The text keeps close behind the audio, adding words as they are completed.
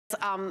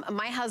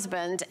My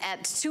husband,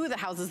 at 2 of the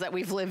houses that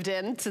we've lived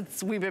in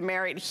since we've been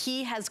married,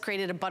 he has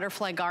created a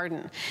butterfly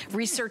garden,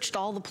 researched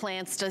all the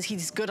plants,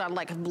 he's good on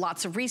like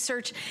lots of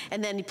research,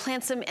 and then he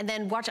plants them, and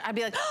then watch, I'd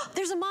be like, oh,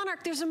 there's a monarch,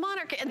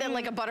 and then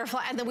like a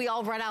butterfly, and then we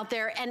all run out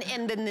there, and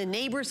then the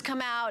neighbors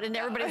come out, and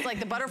everybody's like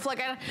the butterfly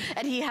garden,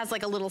 and he has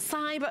like a little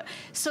sign.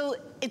 So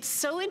it's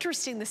so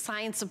interesting, the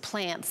science of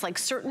plants, like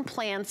certain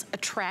plants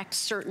attract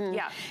certain,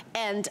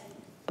 and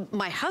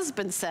my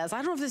husband says, I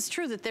don't know if this is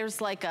true, that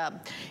there's like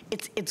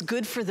it's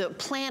good for the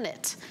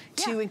planet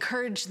to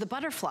encourage the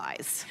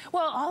butterflies.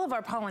 Well, all of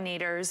our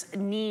pollinators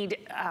need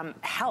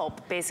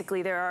help.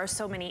 Basically, there are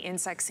so many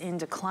insects in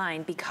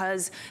decline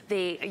because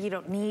they,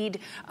 need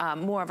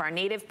more of our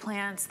native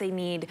plants. They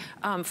need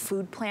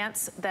food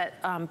plants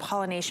that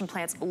pollination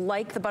plants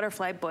like the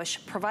butterfly bush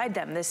provide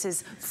them. This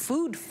is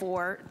food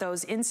for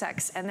those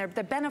insects, and they're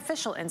the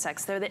beneficial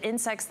insects. They're the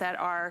insects that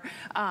are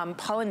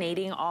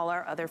pollinating all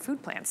our other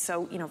food plants.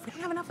 So, if we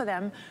don't have enough of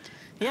them,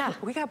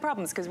 we got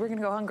problems because we're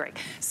gonna go hungry.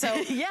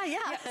 So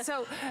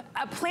so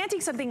planting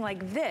something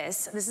like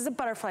this is a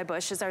butterfly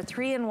bush, is our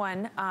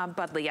 3-in-1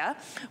 Buddleia,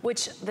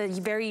 which the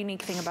very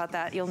unique thing about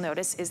that you'll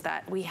notice is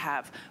that we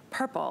have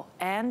purple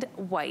and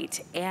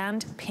white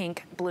and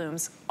pink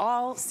blooms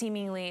all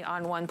seemingly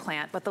on one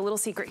plant. But the little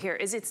secret here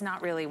is it's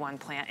not really one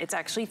plant. It's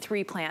actually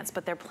 3 plants,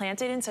 but they're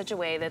planted in such a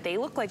way that they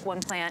look like one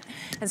plant.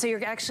 And so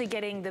you're actually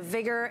getting the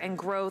vigor and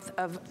growth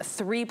of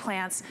 3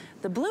 plants,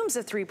 the blooms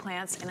of 3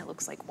 plants, and it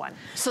looks like one.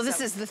 So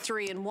this is the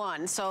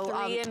 3-in-1. So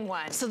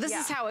 3-in-1. So this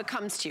is how it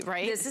comes to you,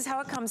 right? This is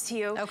how it comes to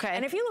you. Okay.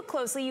 And if you look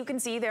closely, you can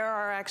see there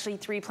are actually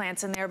 3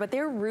 plants in there, but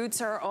their roots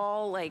are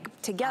all like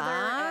together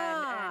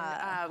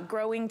and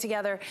growing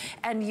together.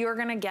 And you're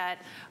gonna get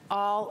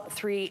all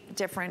 3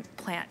 different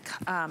plant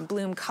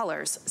bloom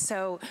colors.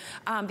 So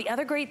the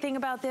other great thing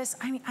about this,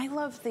 I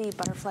love the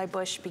butterfly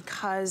bush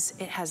because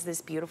it has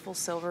this beautiful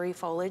silvery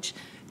foliage.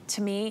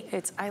 To me,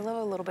 I love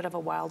a little bit of a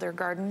wilder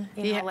garden,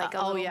 like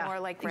a little more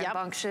like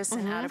rambunctious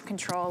and out of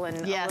control, and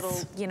a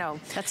little,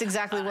 That's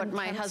exactly what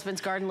my husband's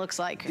garden looks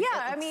like.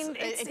 Yeah,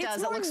 it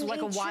does. It looks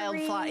like a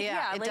wildflower.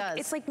 Yeah, it does.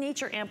 It's like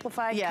nature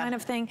amplified kind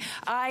of thing.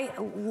 I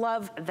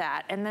love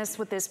that, and that's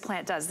what this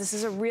plant does. This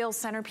is a real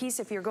centerpiece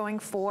if you're going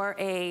for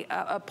a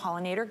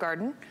pollinator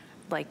garden,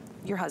 like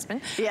your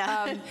husband.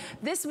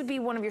 This would be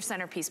one of your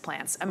centerpiece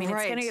plants. It's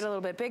gonna get a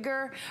little bit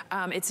bigger.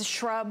 It's a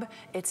shrub,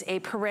 it's a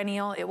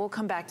perennial. It will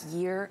come back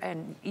year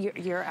in,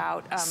 year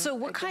out. So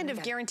what kind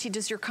of guarantee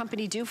does your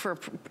company do for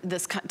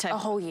this type? A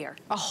whole year.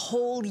 A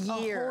whole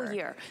year? A whole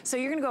year. So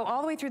you're gonna go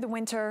all the way through the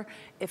winter.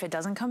 If it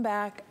doesn't come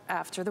back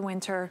after the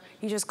winter,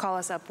 you just call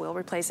us up, we'll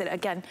replace it.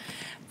 Again,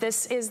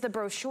 this is the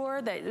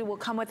brochure that will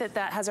come with it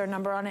that has our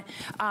number on it.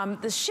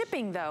 The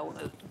shipping though,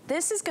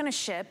 this is gonna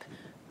ship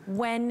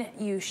when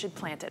you should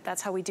plant it.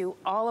 That's how we do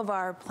all of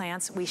our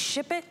plants. We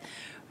ship it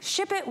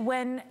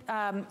when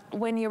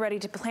you're ready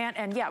to plant,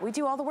 and we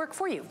do all the work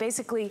for you.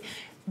 Basically,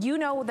 you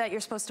know that you're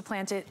supposed to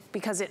plant it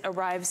because it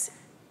arrives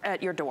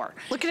at your door.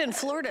 Look at it in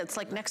Florida, it's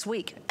like next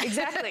week.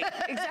 Exactly.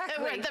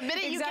 The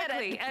minute you get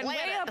it, and way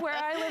up where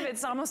I live,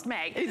 it's almost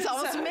May. It's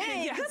almost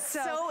May. That's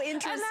so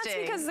interesting. And that's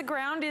because the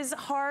ground is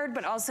hard,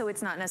 but also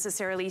it's not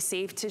necessarily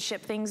safe to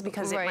ship things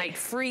because it might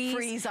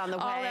freeze on the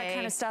way. All that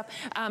kind of stuff.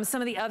 Some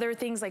of the other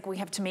things, like we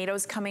have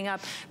tomatoes coming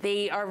up,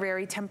 they are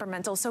very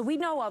temperamental. So we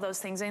know all those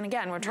things. And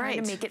again, we're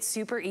trying to make it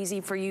super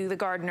easy for you, the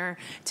gardener,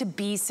 to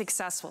be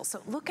successful.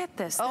 So look at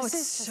this. Oh, this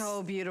is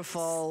so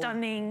beautiful.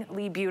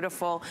 Stunningly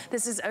beautiful.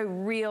 This is a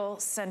real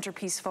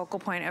centerpiece focal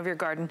point of your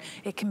garden.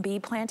 It can be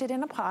planted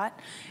in a pot.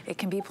 It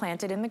can be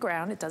planted in the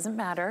ground. It doesn't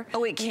matter.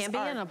 Oh, it can be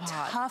in a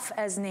pot. Tough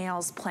as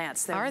nails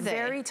plants. They're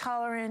very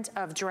tolerant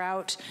of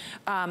drought.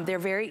 They're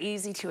very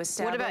easy to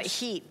establish. What about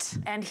heat?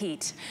 And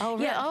heat. Oh,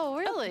 really? Oh,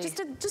 really? Just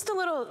a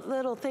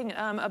little thing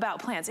about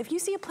plants. If you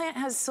see a plant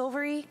has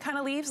silvery kind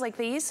of leaves like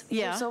these,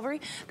 silvery,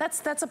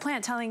 that's a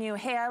plant telling you,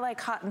 hey, I like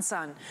hot and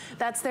sun.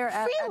 That's their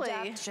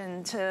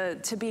adaptation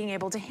to being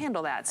able to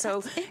handle that.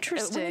 So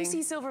interesting. When you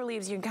see silver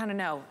leaves, you kind of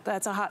know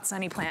that's a hot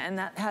sunny plant, and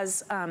that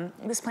has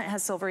this plant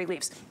has silvery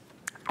leaves.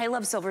 I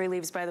love silvery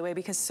leaves, by the way,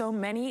 because so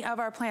many of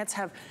our plants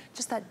have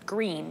just that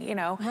green,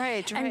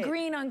 And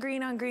green on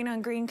green on green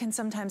on green can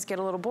sometimes get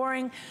a little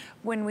boring.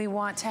 When we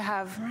want to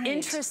have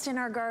interest in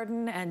our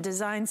garden and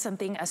design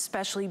something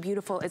especially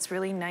beautiful, it's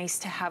really nice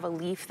to have a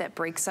leaf that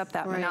breaks up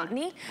that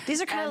monotony.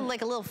 These are kind of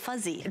like a little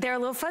fuzzy. They're a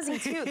little fuzzy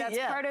too. That's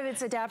part of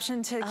its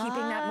adaptation to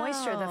keeping that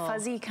moisture. The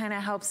fuzzy kind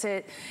of helps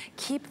it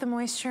keep the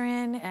moisture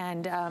in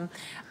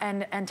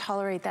and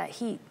tolerate that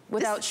heat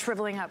without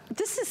shriveling up.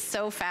 This is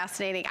so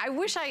fascinating. I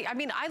wish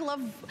I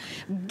love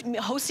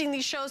hosting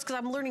these shows because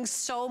I'm learning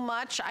so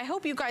much. I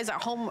hope you guys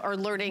at home are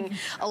learning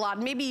a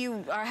lot. Maybe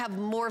you have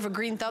more of a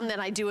green thumb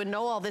than I do and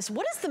know all this.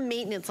 What is the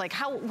maintenance like?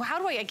 How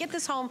do I get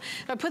this home?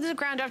 Do I put this in the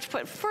ground? Do I have to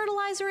put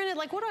fertilizer in it?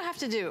 Like, what do I have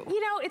to do?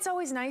 It's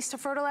always nice to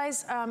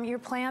fertilize your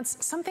plants.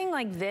 Something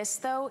like this,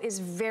 though, is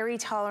very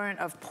tolerant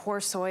of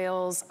poor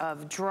soils,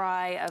 of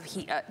dry, of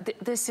heat.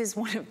 This is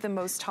one of the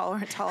most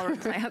tolerant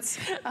plants.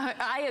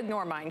 I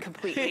ignore mine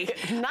completely.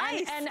 exactly.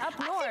 Nice. And up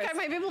north, I think I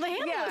might be able to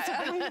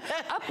handle this.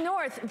 Up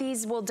north,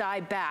 these will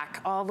die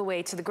back all the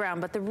way to the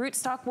ground, but the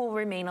rootstock will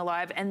remain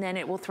alive, and then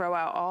it will throw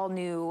out all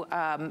new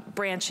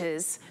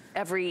branches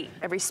every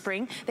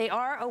spring. They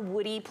are a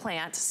woody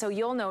plant, so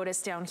you'll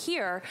notice down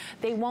here,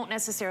 they won't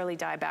necessarily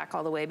die back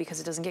all the way because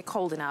it doesn't get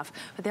cold enough,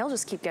 but they'll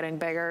just keep getting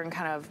bigger and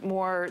kind of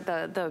more,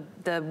 the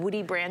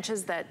woody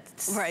branches that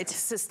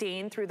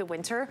sustain through the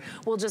winter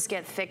will just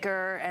get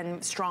thicker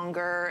and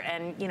stronger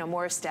and, you know,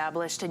 more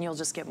established, and you'll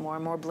just get more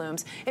and more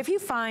blooms. If you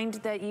find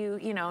that you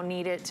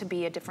need it to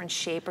be a different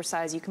shape or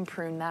size, you can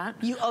prune that.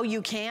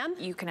 You can?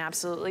 You can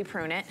absolutely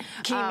prune it.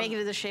 Can you make it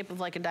in the shape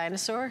of like a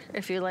dinosaur?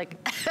 If you like,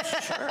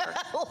 sure.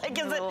 Like,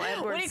 is it,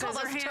 what do you call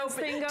those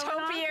topiary?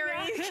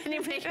 Yeah. Can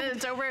you make it a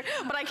topiary?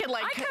 But I can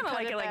like, I kind of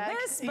like it like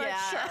this, but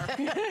sure.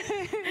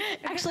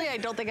 Actually, I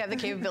don't think I have the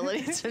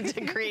capability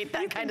to create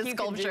that kind of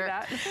sculpture.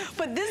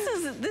 But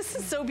this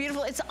is so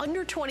beautiful. It's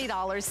under $20,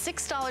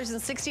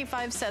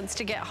 $6.65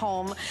 to get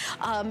home.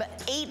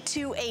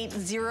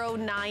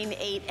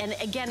 828098, and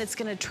again, it's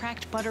going to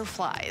attract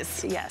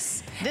butterflies.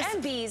 Yes,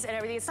 and bees and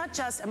everything. It's not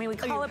just, I mean, we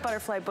call it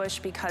butterfly bush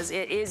because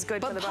it is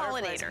good for the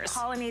pollinators.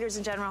 Pollinators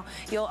in general.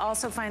 You'll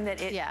also find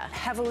that it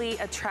heavily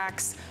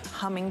attracts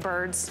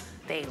hummingbirds.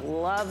 They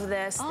love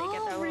this. They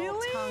get their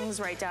little tongues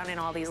right down in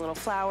all these little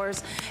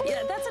flowers.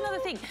 Yeah, that's another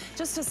thing,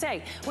 just to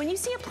say, when you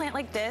see a plant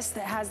like this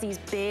that has these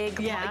big,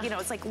 you know,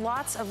 it's like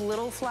lots of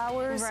little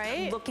flowers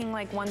looking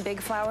like one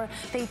big flower,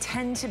 they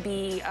tend to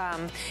be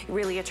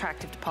really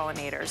attractive to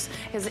pollinators.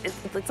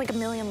 It's like a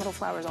million little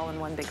flowers all in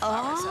one big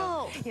flower.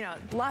 So, you know,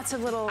 lots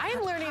of little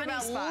I'm learning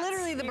about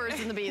literally the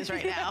birds and the bees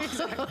right now.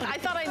 So I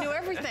thought I knew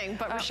everything,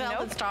 but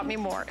Rochelle has taught me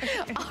more.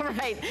 All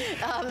right,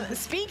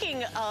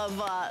 speaking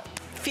of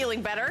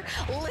feeling better,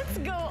 let's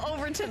go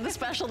over to the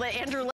special that Andrew